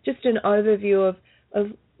 just an overview of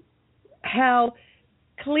how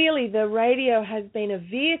clearly the radio has been a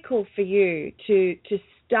vehicle for you to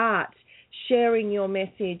start sharing your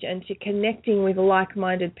message and to connecting with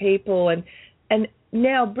like-minded people, and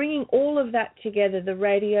now bringing all of that together, the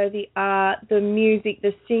radio, the art, the music,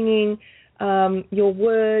 the singing, your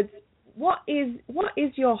words. What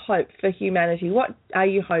is your hope for humanity? What are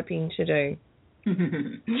you hoping to do?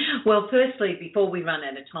 Well, firstly, before we run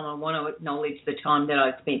out of time, I want to acknowledge the time that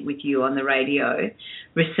I spent with you on the radio,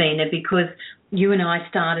 Rosina, because you and I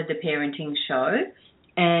started the parenting show,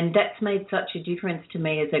 and that's made such a difference to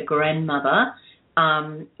me as a grandmother,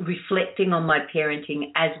 reflecting on my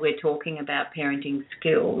parenting as we're talking about parenting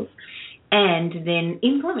skills, and then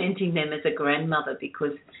implementing them as a grandmother,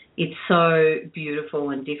 because it's so beautiful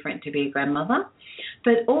and different to be a grandmother.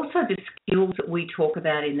 But also the skills that we talk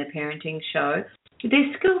about in the parenting show,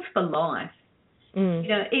 they're skills for life.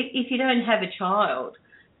 If you don't have a child,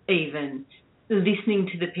 even listening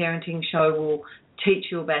to the parenting show will teach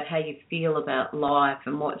you about how you feel about life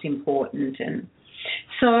and what's important. And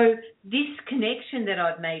so this connection that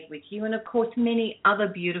I've made with you, and of course many other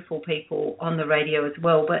beautiful people on the radio as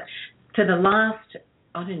well, but for the last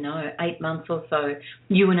 8 months or so,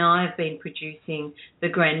 you and I have been producing the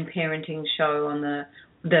grandparenting show on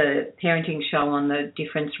the parenting show on the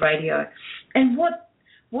Difference Radio. And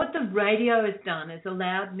what the radio has done is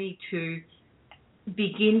allowed me to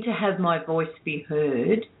begin to have my voice be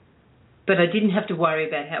heard, but I didn't have to worry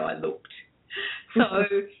about how I looked. So,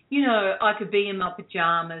 I could be in my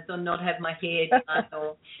pajamas or not have my hair done,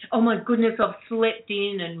 or, oh my goodness, I've slept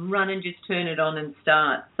in, and run and just turn it on and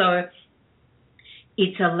start. So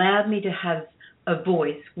it's allowed me to have a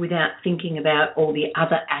voice without thinking about all the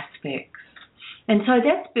other aspects. And so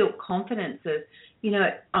that's built confidence of,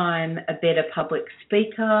 I'm a better public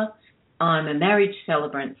speaker, I'm a marriage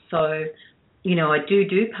celebrant, so, I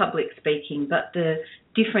do public speaking, but the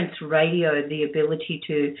Difference Radio the ability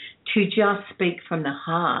to just speak from the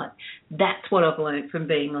heart. That's what I've learned from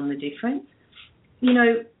being on The Difference. You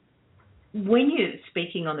know, when you're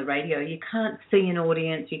speaking on the radio, you can't see an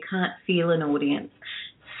audience, you can't feel an audience.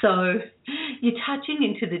 So you're touching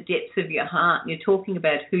into the depths of your heart, and you're talking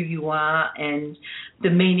about who you are and the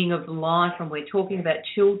meaning of life, and we're talking about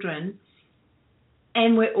children,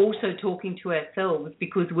 and we're also talking to ourselves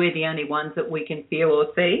because we're the only ones that we can feel or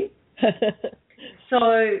see.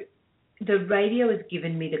 So the radio has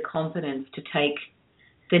given me the confidence to take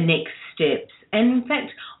the next steps. And in fact,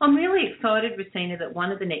 I'm really excited, Rosina, that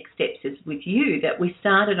one of the next steps is with you, that we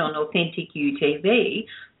started on Authentic You TV,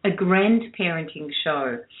 a grandparenting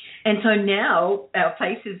show. And so now our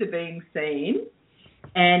faces are being seen,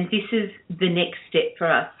 and this is the next step for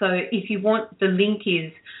us. So if you want, the link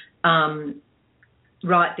is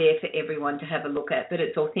right there for everyone to have a look at, but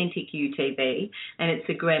it's Authentic You TV, and it's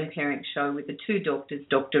a grandparent show with the two doctors,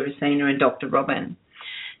 Dr. Rosina and Dr. Robyn.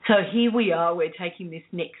 So here we are, we're taking this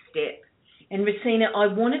next step. And Rosina, I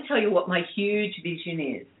want to tell you what my huge vision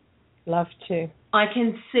is. Love to. I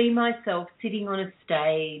can see myself sitting on a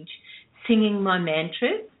stage singing my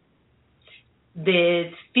mantras.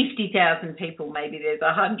 There's 50,000 people, maybe there's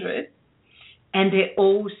 100, and they're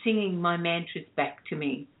all singing my mantras back to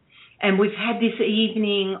me. And we've had this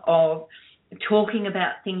evening of talking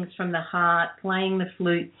about things from the heart, playing the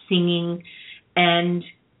flute, singing, and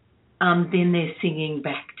then they're singing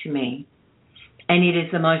back to me. And it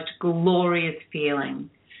is the most glorious feeling.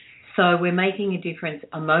 So we're making a difference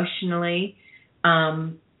emotionally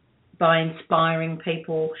by inspiring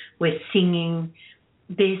people. We're singing,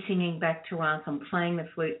 they're singing back to us. I'm playing the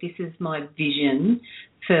flute. This is my vision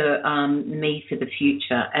for me for the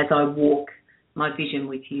future as I walk my vision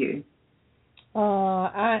with you.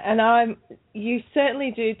 You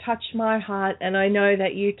certainly do touch my heart, and I know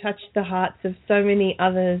that you touch the hearts of so many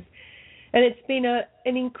others. And it's been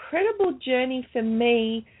an incredible journey for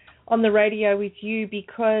me on the radio with you,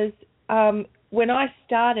 because when I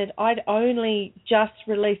started, I'd only just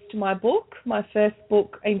released my book, my first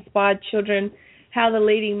book, Inspired Children, How the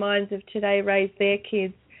Leading Minds of Today Raise Their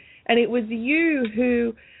Kids. And it was you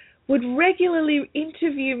who would regularly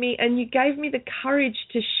interview me, and you gave me the courage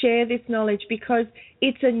to share this knowledge, because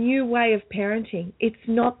it's a new way of parenting. It's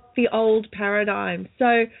not the old paradigm.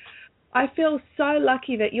 So I feel so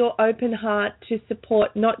lucky that your open heart to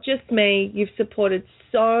support not just me, you've supported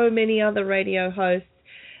so many other radio hosts,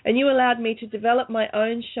 and you allowed me to develop my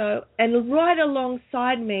own show, and right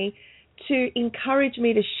alongside me to encourage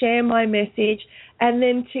me to share my message, and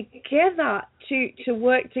then together to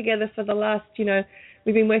work together for the last,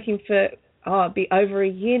 we've been working for it'll be over a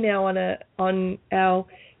year now on our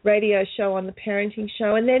radio show, on the parenting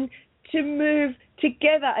show, and then to move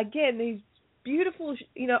together again. These beautiful,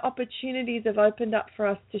 opportunities have opened up for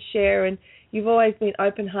us to share, and you've always been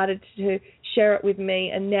open-hearted to share it with me,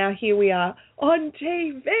 and now here we are on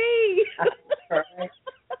TV.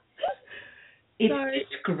 It's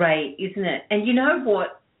just great, isn't it? And you know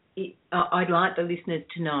what I'd like the listeners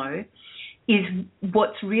to know is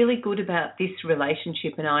what's really good about this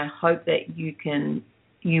relationship, and I hope that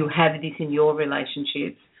you have this in your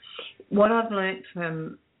relationships. What I've learned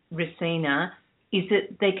from Rosina is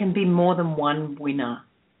that there can be more than one winner.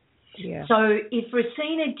 Yeah. So if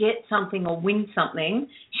Rosina gets something or wins something,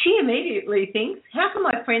 she immediately thinks, how can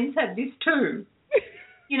my friends have this too?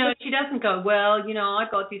 She doesn't go, well, I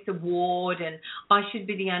got this award and I should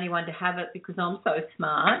be the only one to have it because I'm so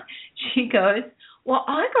smart. She goes, well,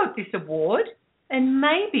 I got this award and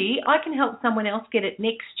maybe I can help someone else get it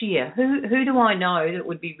next year. Who do I know that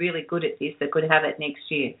would be really good at this that could have it next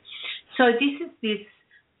year? So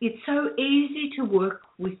it's so easy to work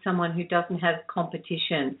with someone who doesn't have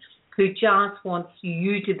competition, who just wants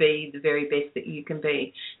you to be the very best that you can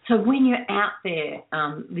be. So when you're out there,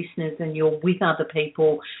 listeners, and you're with other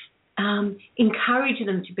people, encourage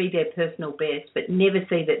them to be their personal best, but never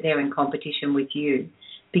see that they're in competition with you,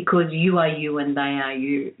 because you are you and they are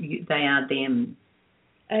you. They are them.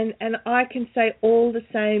 And I can say all the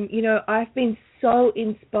same. I've been so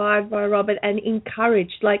inspired by Robyn and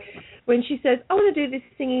encouraged. Like when she says, I want to do this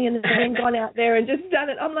singing, and then gone out there and just done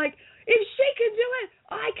it, I'm like, if she can do it,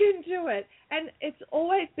 I can do it. And it's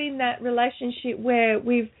always been that relationship where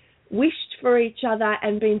we've wished for each other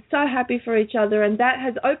and been so happy for each other, and that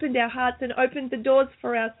has opened our hearts and opened the doors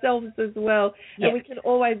for ourselves as well. Yep. And we can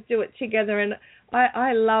always do it together. And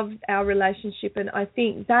I love our relationship, and I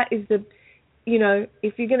think that is the,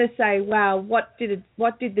 if you're going to say, wow, what did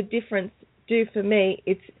the difference do for me?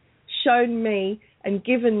 It's shown me and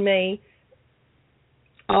given me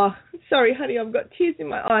Oh, sorry, honey, I've got tears in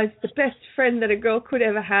my eyes. The best friend that a girl could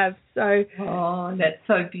ever have. So, oh, that's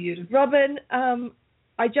so beautiful. Robyn,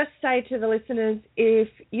 I just say to the listeners, if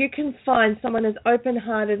you can find someone as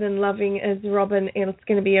open-hearted and loving as Robyn, it's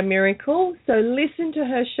going to be a miracle. So listen to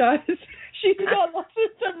her shows. She's got lots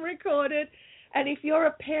of them recorded. And if you're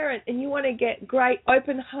a parent and you want to get great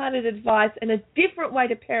open-hearted advice and a different way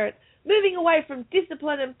to parent, moving away from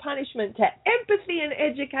discipline and punishment to empathy and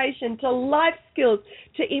education to life skills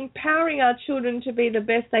to empowering our children to be the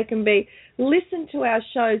best they can be, listen to our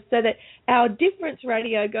shows so that our Difference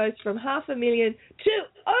Radio goes from 500,000 to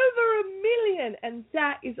over 1 million. And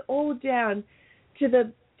that is all down to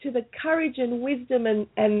the courage and wisdom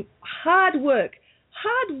and hard work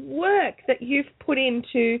that you've put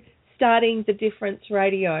into starting the Difference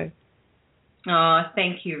Radio. Oh,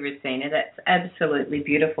 thank you, Rosina. That's absolutely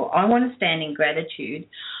beautiful. I want to stand in gratitude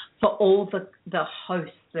for all the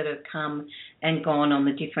hosts that have come and gone on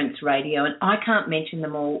the Difference Radio. And I can't mention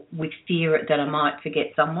them all with fear that I might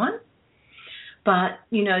forget someone. But,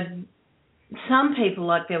 you know, some people,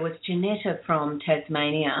 like there was Janetta from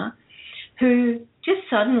Tasmania, who just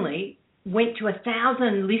suddenly went to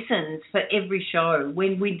 1,000 listens for every show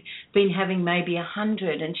when we'd been having maybe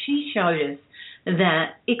 100. And she showed us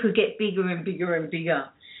that it could get bigger and bigger and bigger.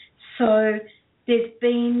 So there's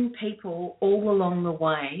been people all along the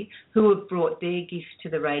way who have brought their gifts to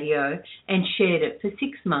the radio and shared it for 6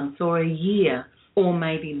 months or a year or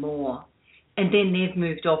maybe more. And then they've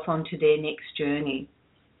moved off onto their next journey.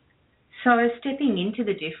 So stepping into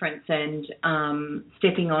the Difference and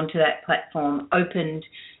stepping onto that platform opened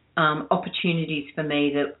opportunities for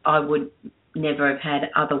me that I would never have had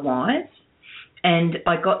otherwise. And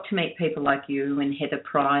I got to meet people like you and Heather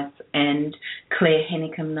Price and Claire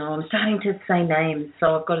Hennecum. Now I'm starting to say names,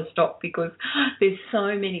 so I've got to stop because there's so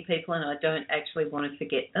many people and I don't actually want to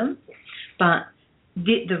forget them. But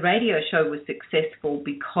the radio show was successful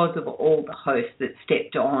because of all the hosts that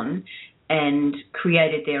stepped on and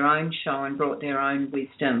created their own show and brought their own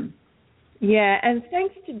wisdom. Yeah, and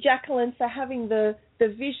thanks to Jacqueline for having the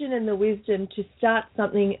vision and the wisdom to start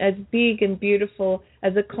something as big and beautiful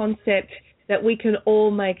as a concept that we can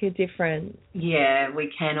all make a difference. Yeah,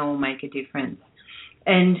 we can all make a difference.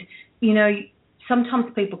 And, you know, sometimes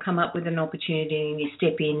people come up with an opportunity and you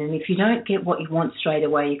step in, and if you don't get what you want straight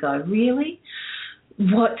away, you go, really?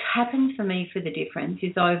 What's happened for me for the Difference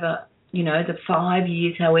is over, you know, the 5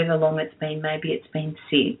 years, however long it's been, maybe it's been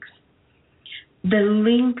 6. The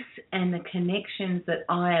links and the connections that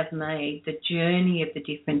I have made, the journey of the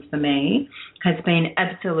Difference for me has been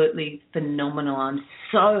absolutely phenomenal. I'm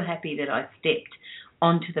so happy that I stepped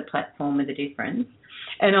onto the platform of the Difference.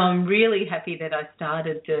 And I'm really happy that I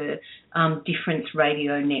started the Difference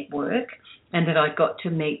Radio Network and that I got to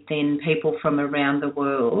meet then people from around the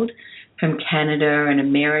world, from Canada and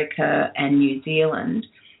America and New Zealand,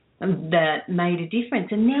 that made a difference.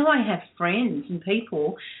 And now I have friends and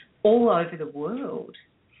people all over the world.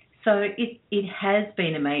 So it has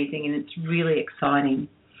been amazing and it's really exciting.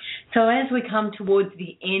 So as we come towards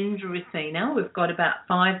the end, Rosina, we've got about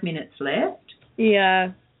 5 minutes left.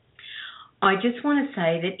 Yeah. I just want to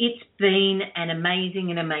say that it's been an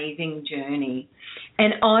amazing journey.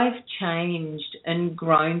 And I've changed and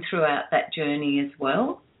grown throughout that journey as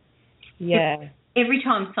well. Yeah. Every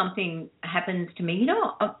time something happens to me, you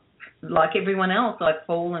know, like everyone else, I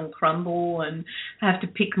fall and crumble and have to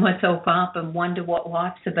pick myself up and wonder what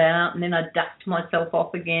life's about, and then I dust myself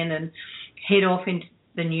off again and head off into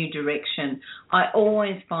the new direction. I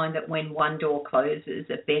always find that when one door closes,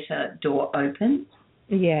 a better door opens.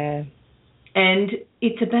 Yeah. And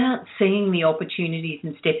it's about seeing the opportunities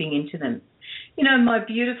and stepping into them. You know, my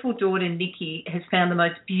beautiful daughter, Nikki, has found the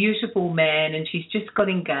most beautiful man and she's just got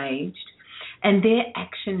engaged. And they're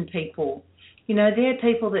action people. You know, they're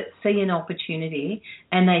people that see an opportunity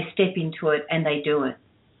and they step into it and they do it.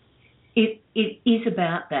 It is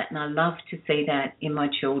about that, and I love to see that in my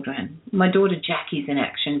children. My daughter Jackie's an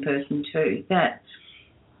action person too. That,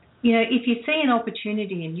 you know, if you see an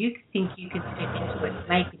opportunity and you think you can step into it and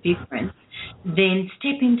make a difference, then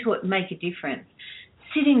step into it and make a difference.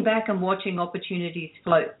 Sitting back and watching opportunities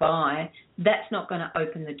float by, that's not going to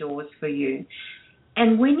open the doors for you.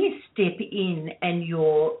 And when you step in and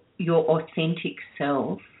your authentic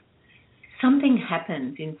self, something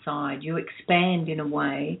happens inside. You expand in a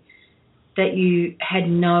way that you had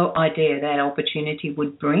no idea that opportunity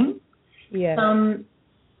would bring. Yeah. Some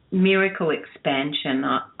miracle expansion.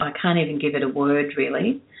 I can't even give it a word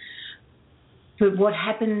really. But what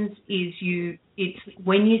happens is it's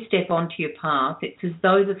when you step onto your path, it's as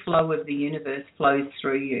though the flow of the universe flows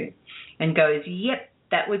through you and goes, yep,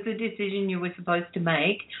 that was the decision you were supposed to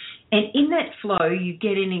make. And in that flow, you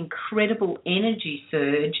get an incredible energy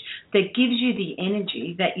surge that gives you the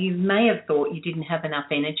energy that you may have thought you didn't have enough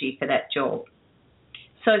energy for that job.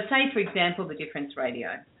 So say, for example, the Difference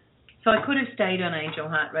Radio. So I could have stayed on Angel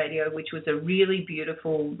Heart Radio, which was a really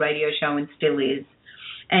beautiful radio show and still is.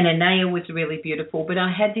 And Anaya was really beautiful, but I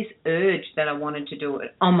had this urge that I wanted to do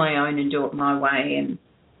it on my own and do it my way. And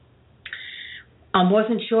I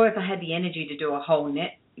wasn't sure if I had the energy to do a whole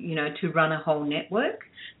to run a whole network.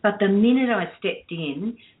 But the minute I stepped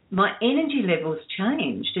in, my energy levels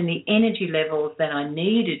changed, and the energy levels that I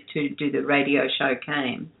needed to do the radio show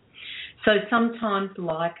came. So sometimes,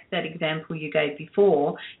 like that example you gave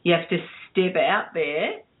before, you have to step out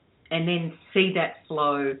there and then see that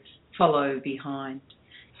flow follow behind.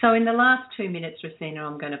 So in the last 2 minutes, Rosina,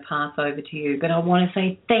 I'm going to pass over to you, but I want to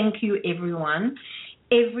say thank you, everyone,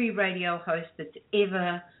 every radio host that's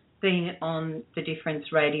ever been on the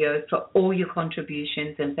Difference Radio, for all your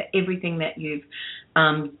contributions and for everything that you've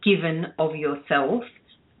given of yourself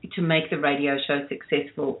to make the radio show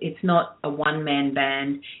successful. It's not a one-man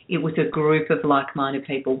band. It was a group of like-minded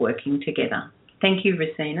people working together. Thank you,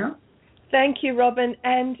 Rosina. Thank you, Robyn.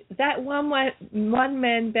 And that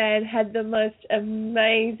one-man band had the most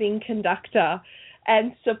amazing conductor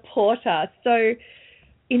and supporter. So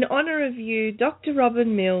in honour of you, Dr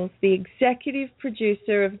Robyn Mills, the executive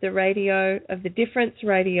producer of the Difference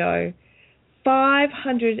Radio,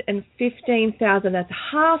 515,000, that's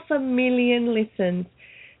 500,000 listens.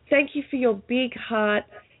 Thank you for your big heart,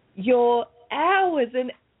 your hours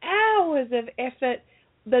and hours of effort,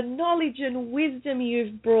 the knowledge and wisdom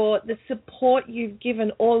you've brought, the support you've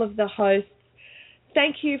given all of the hosts.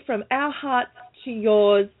 Thank you from our hearts to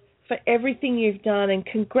yours for everything you've done, and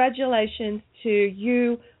congratulations to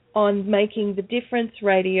you on making the Difference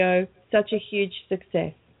Radio such a huge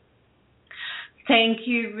success. Thank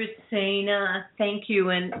you, Rosina. Thank you.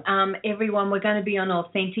 And everyone, we're going to be on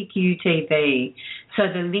Authentic UTV. So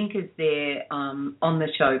the link is there on the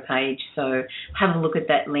show page. So have a look at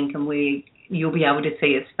that link and you'll be able to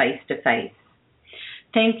see us face to face.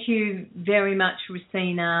 Thank you very much,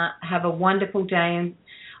 Rosina. Have a wonderful day. And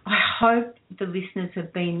I hope the listeners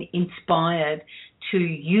have been inspired to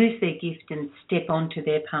use their gift and step onto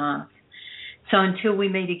their path. So until we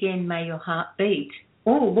meet again, may your heart beat.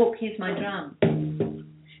 Oh, look, here's my drum.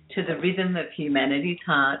 To the rhythm of humanity's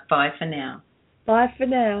heart. Bye for now. Bye for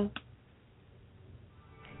now.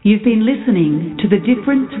 You've been listening to The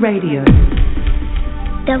Difference Radio.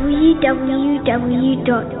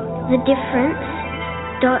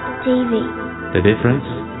 www.thedifference.tv. The difference?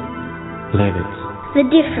 Live it. The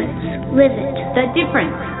difference. Live it. The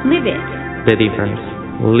difference. Live it. The difference.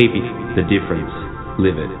 Live it. The difference.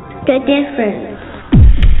 Live it. The difference.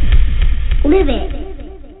 Live it.